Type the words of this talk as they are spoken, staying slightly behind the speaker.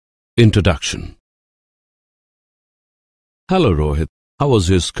Introduction. Hello Rohit, how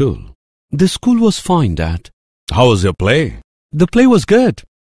was your school? The school was fine, Dad. How was your play? The play was good.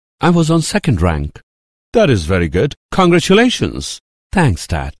 I was on second rank. That is very good. Congratulations. Thanks,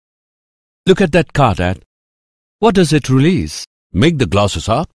 Dad. Look at that car, Dad. What does it release? Make the glasses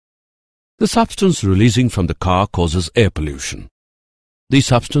up. The substance releasing from the car causes air pollution. These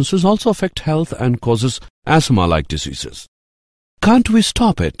substances also affect health and causes asthma-like diseases. Can't we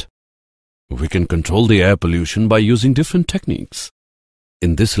stop it? We can control the air pollution by using different techniques.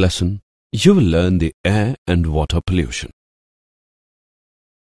 In this lesson, you will learn the air and water pollution.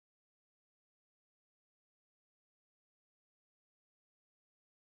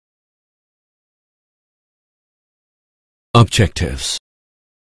 Objectives.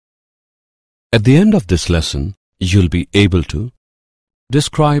 At the end of this lesson, you'll be able to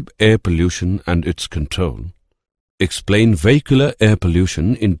describe air pollution and its control, explain vehicular air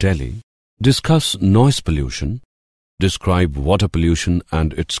pollution in Delhi, discuss noise pollution, describe water pollution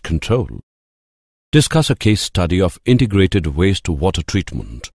and its control, discuss a case study of integrated waste-water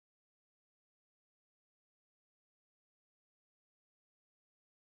treatment.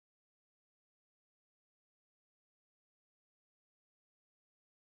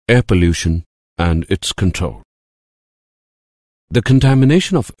 Air pollution and its control. The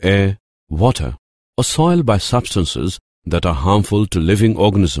contamination of air, water, or soil by substances that are harmful to living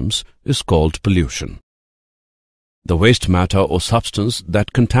organisms is called pollution. The waste matter or substance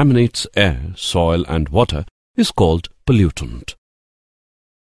that contaminates air, soil and water is called pollutant.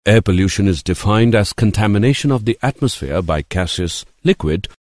 Air pollution is defined as contamination of the atmosphere by gaseous, liquid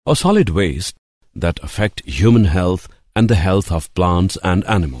or solid waste that affect human health and the health of plants and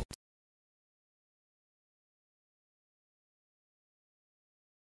animals.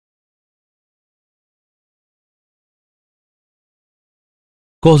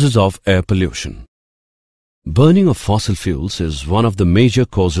 Causes of air pollution. Burning of fossil fuels is one of the major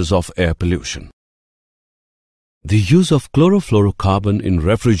causes of air pollution. The use of chlorofluorocarbon in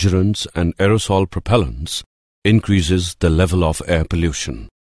refrigerants and aerosol propellants increases the level of air pollution.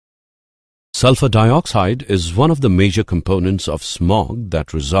 Sulfur dioxide is one of the major components of smog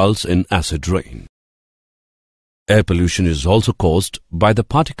that results in acid rain. Air pollution is also caused by the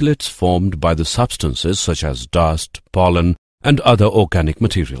particulates formed by the substances such as dust, pollen, and other organic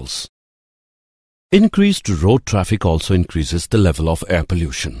materials. Increased road traffic also increases the level of air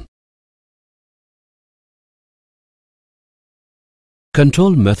pollution.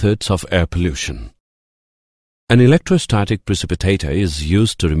 Control methods of air pollution. An electrostatic precipitator is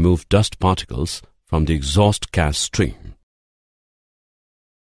used to remove dust particles from the exhaust gas stream.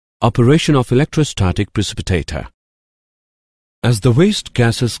 Operation of electrostatic precipitator. As the waste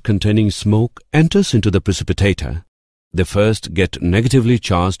gases containing smoke enters into the precipitator, they first get negatively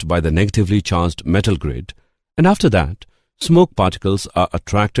charged by the negatively charged metal grid, and after that, smoke particles are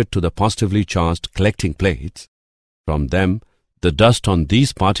attracted to the positively charged collecting plates. From them, the dust on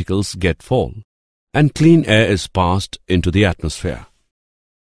these particles get fall, and clean air is passed into the atmosphere.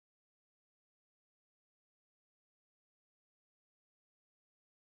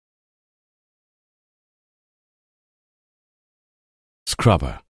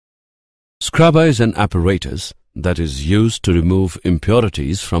 Scrubber. Scrubber is an apparatus that is used to remove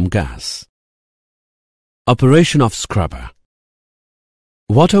impurities from gas. Operation of scrubber.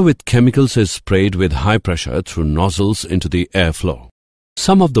 Water with chemicals is sprayed with high pressure through nozzles into the airflow.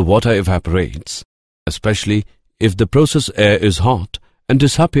 Some of the water evaporates, especially if the process air is hot, and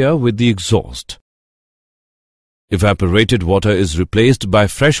disappear with the exhaust. Evaporated water is replaced by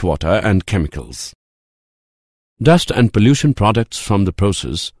fresh water and chemicals. Dust and pollution products from the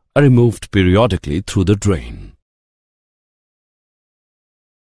process are removed periodically through the drain.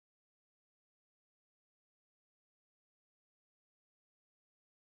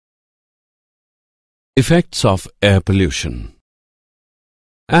 Effects of air pollution.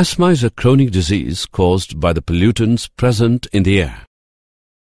 Asthma is a chronic disease caused by the pollutants present in the air.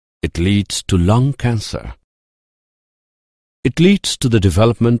 It leads to lung cancer. It leads to the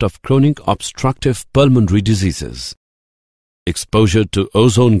development of chronic obstructive pulmonary diseases. Exposure to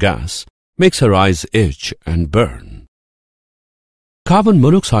ozone gas makes our eyes itch and burn. Carbon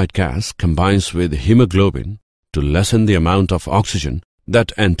monoxide gas combines with hemoglobin to lessen the amount of oxygen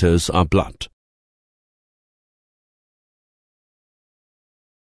that enters our blood.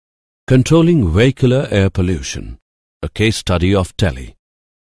 Controlling vehicular air pollution, a case study of Delhi.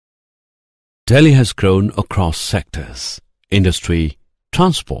 Delhi has grown across sectors, industry,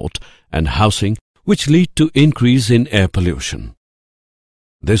 transport and housing, which lead to increase in air pollution.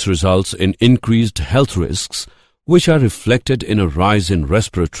 This results in increased health risks which are reflected in a rise in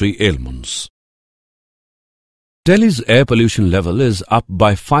respiratory ailments. Delhi's air pollution level is up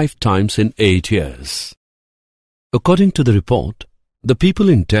by 5 times in 8 years. According to the report, the people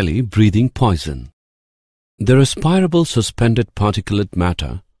in Delhi breathing poison. The respirable suspended particulate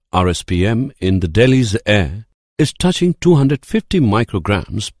matter, RSPM, in the Delhi's air is touching 250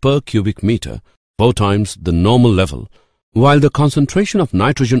 micrograms per cubic meter, 4 times the normal level, while the concentration of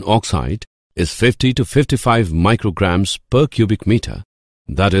nitrogen oxide is 50 to 55 micrograms per cubic meter,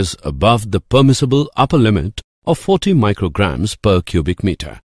 that is above the permissible upper limit of 40 micrograms per cubic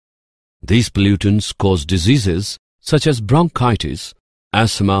meter. These pollutants cause diseases such as bronchitis,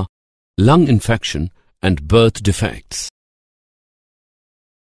 asthma, lung infection, and birth defects.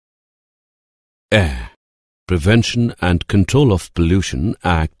 Air Prevention and Control of Pollution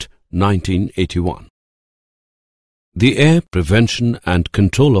Act 1981. The Air Prevention and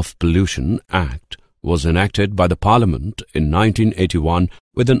Control of Pollution Act was enacted by the Parliament in 1981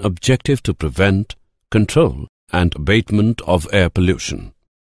 with an objective to prevent, control and abatement of air pollution.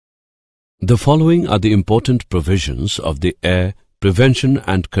 The following are the important provisions of the Air Prevention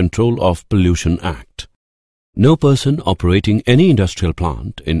and Control of Pollution Act. No person operating any industrial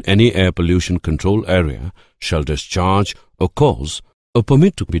plant in any air pollution control area shall discharge or cause or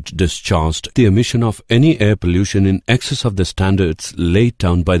permit to be discharged the emission of any air pollution in excess of the standards laid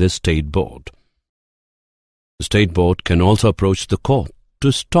down by the State Board. The State Board can also approach the court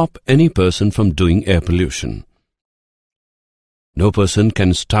to stop any person from doing air pollution. No person can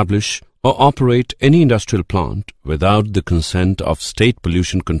establish or operate any industrial plant without the consent of State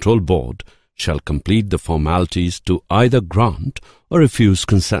Pollution Control Board shall complete the formalities to either grant or refuse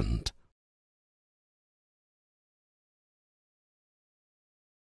consent.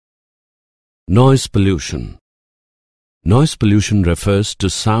 Noise pollution. Noise pollution refers to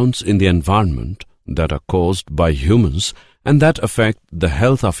sounds in the environment that are caused by humans and that affect the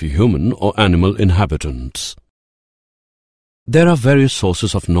health of human or animal inhabitants. There are various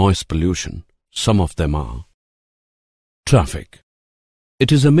sources of noise pollution. Some of them are: traffic.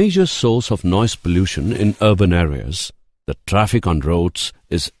 It is a major source of noise pollution in urban areas. The traffic on roads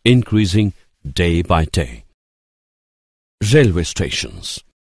is increasing day by day. Railway stations.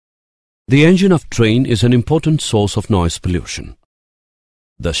 The engine of train is an important source of noise pollution.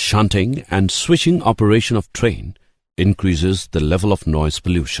 The shunting and switching operation of train increases the level of noise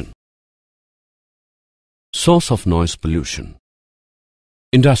pollution. Source of noise pollution.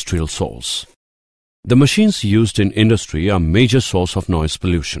 Industrial source. The machines used in industry are major source of noise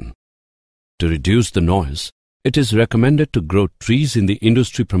pollution. To reduce the noise, it is recommended to grow trees in the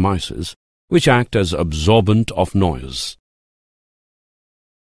industry premises which act as absorbent of noise.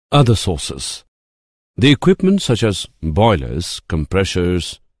 Other sources. The equipment such as boilers,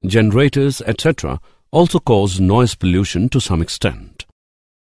 compressors, generators, etc. also cause noise pollution to some extent.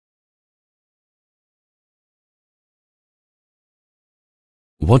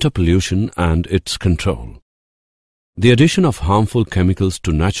 Water pollution and its control. The addition of harmful chemicals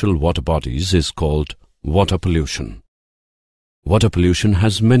to natural water bodies is called water pollution. Water pollution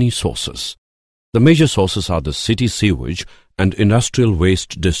has many sources. The major sources are the city sewage and industrial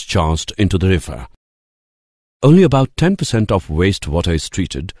waste discharged into the river. Only about 10% of wastewater is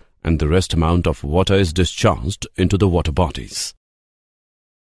treated and the rest amount of water is discharged into the water bodies.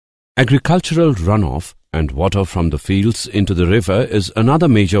 Agricultural runoff and water from the fields into the river is another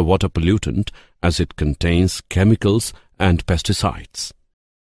major water pollutant as it contains chemicals and pesticides.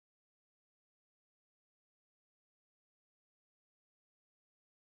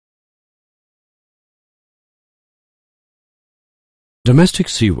 Domestic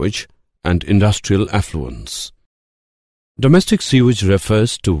sewage and industrial effluents. Domestic sewage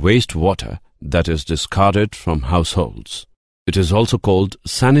refers to wastewater that is discarded from households. It is also called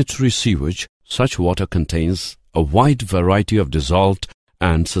sanitary sewage. Such water contains a wide variety of dissolved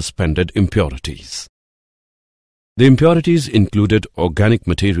and suspended impurities. The impurities included organic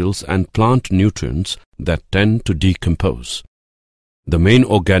materials and plant nutrients that tend to decompose. The main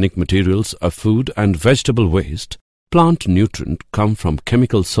organic materials are food and vegetable waste. Plant nutrients come from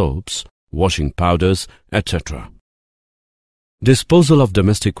chemical soaps, washing powders, etc. Disposal of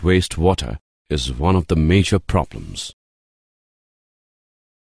domestic waste water is one of the major problems.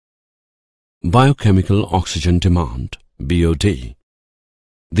 Biochemical oxygen demand, BOD.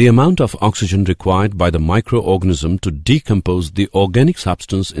 The amount of oxygen required by the microorganism to decompose the organic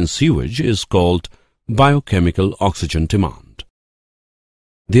substance in sewage is called biochemical oxygen demand.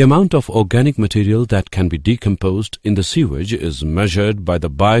 The amount of organic material that can be decomposed in the sewage is measured by the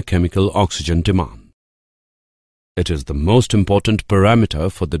biochemical oxygen demand. It is the most important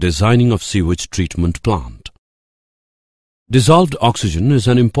parameter for the designing of sewage treatment plant. Dissolved oxygen is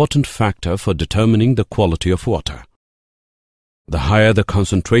an important factor for determining the quality of water. The higher the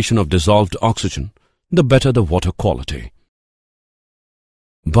concentration of dissolved oxygen, the better the water quality.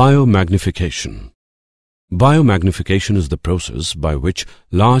 Biomagnification. Biomagnification is the process by which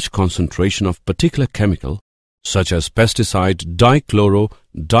large concentration of particular chemical, such as pesticide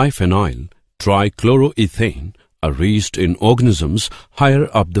dichloro-diphenyl trichloroethane, are reached in organisms higher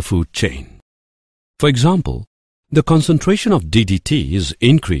up the food chain. For example, the concentration of DDT is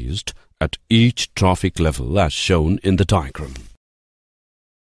increased at each trophic level as shown in the diagram.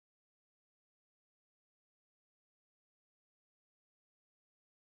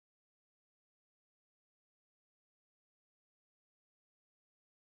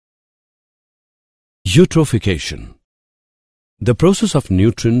 Eutrophication. The process of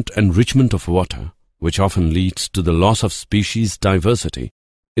nutrient enrichment of water, which often leads to the loss of species diversity,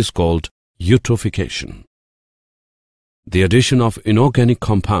 is called eutrophication. The addition of inorganic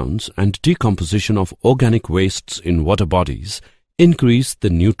compounds and decomposition of organic wastes in water bodies increase the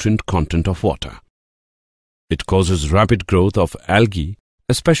nutrient content of water. It causes rapid growth of algae,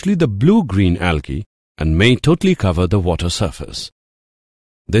 especially the blue-green algae, and may totally cover the water surface.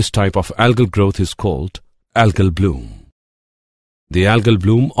 This type of algal growth is called algal bloom. The algal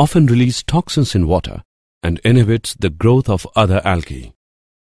bloom often releases toxins in water and inhibits the growth of other algae.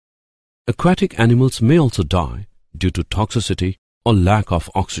 Aquatic animals may also die due to toxicity or lack of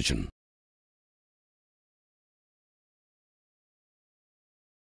oxygen.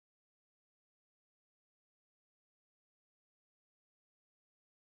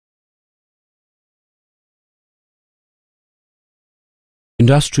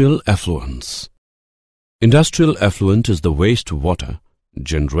 Industrial effluents. Industrial effluent is the waste water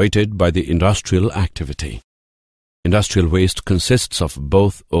generated by the industrial activity. Industrial waste consists of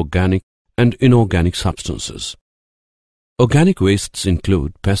both organic and inorganic substances. Organic wastes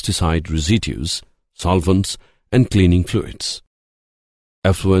include pesticide residues, solvents, and cleaning fluids.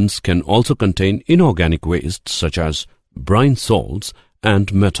 Effluents can also contain inorganic wastes such as brine salts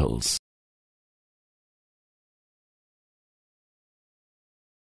and metals.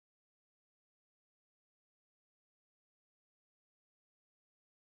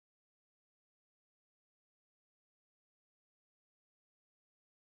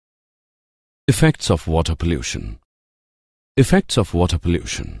 Effects of water pollution. Effects of water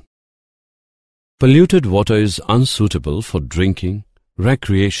pollution. Polluted water is unsuitable for drinking,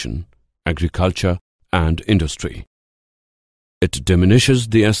 recreation, agriculture, and industry. It diminishes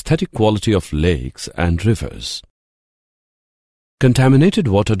the aesthetic quality of lakes and rivers. Contaminated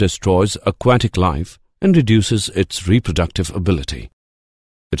water destroys aquatic life and reduces its reproductive ability.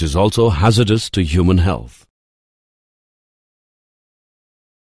 It is also hazardous to human health.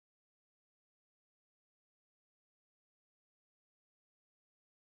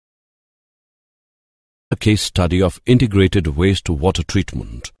 A case study of integrated wastewater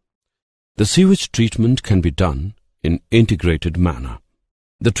treatment. The sewage treatment can be done in integrated manner.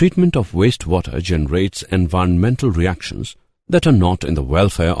 The treatment of wastewater generates environmental reactions that are not in the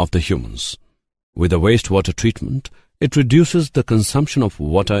welfare of the humans. With the wastewater treatment, it reduces the consumption of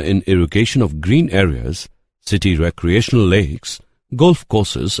water in irrigation of green areas, city recreational lakes, golf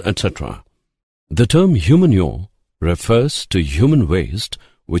courses, etc. The term humanure refers to human waste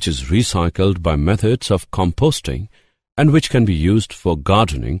which is recycled by methods of composting and which can be used for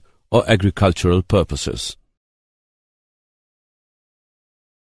gardening or agricultural purposes.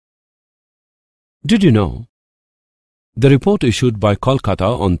 Did you know? The report issued by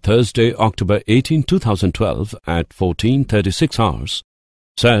Kolkata on Thursday, October 18, 2012 at 14:36 hours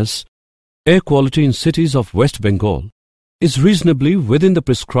says, air quality in cities of West Bengal is reasonably within the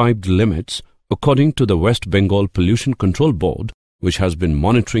prescribed limits according to the West Bengal Pollution Control Board, which has been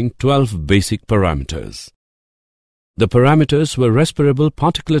monitoring 12 basic parameters. The parameters were respirable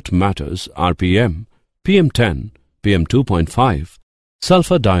particulate matters RPM, PM10, PM2.5,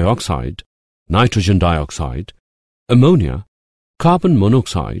 sulfur dioxide, nitrogen dioxide, ammonia, carbon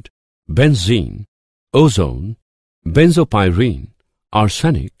monoxide, benzene, ozone, benzopyrene,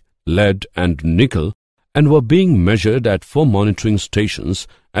 arsenic, lead and nickel, and were being measured at 4 monitoring stations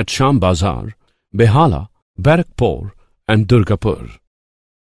at Sham Bazar, Behala, Barakpur, and Durgapur.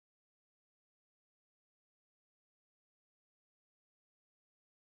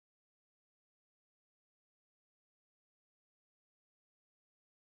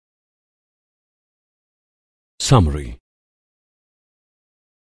 Summary.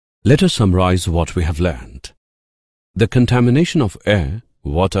 Let us summarize what we have learned. The contamination of air,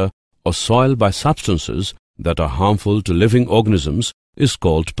 water, or soil by substances that are harmful to living organisms is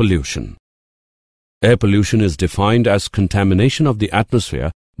called pollution. Air pollution is defined as contamination of the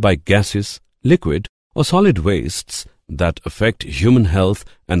atmosphere by gases, liquid or solid wastes that affect human health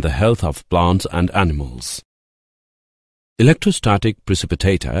and the health of plants and animals. Electrostatic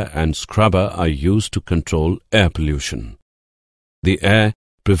precipitator and scrubber are used to control air pollution. The Air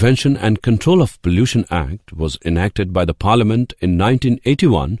Prevention and Control of Pollution Act was enacted by the Parliament in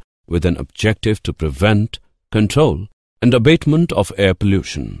 1981 with an objective to prevent, control and abatement of air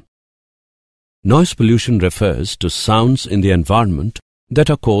pollution. Noise pollution refers to sounds in the environment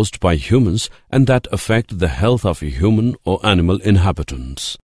that are caused by humans and that affect the health of human or animal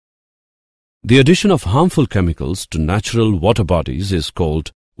inhabitants. The addition of harmful chemicals to natural water bodies is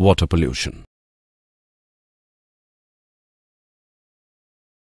called water pollution.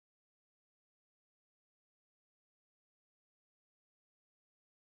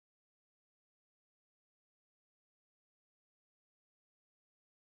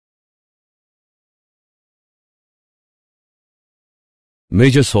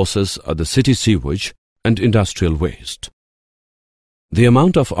 Major sources are the city sewage and industrial waste. The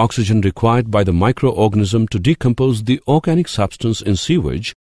amount of oxygen required by the microorganism to decompose the organic substance in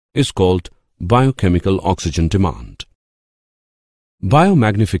sewage is called biochemical oxygen demand.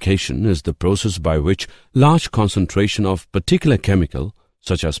 Biomagnification is the process by which large concentration of particular chemical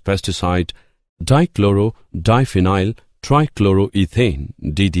such as pesticide, dichloro-diphenyl trichloroethane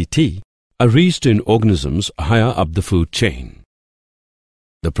DDT are reached in organisms higher up the food chain.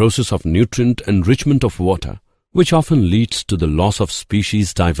 The process of nutrient enrichment of water, which often leads to the loss of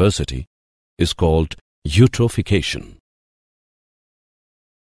species diversity, is called eutrophication.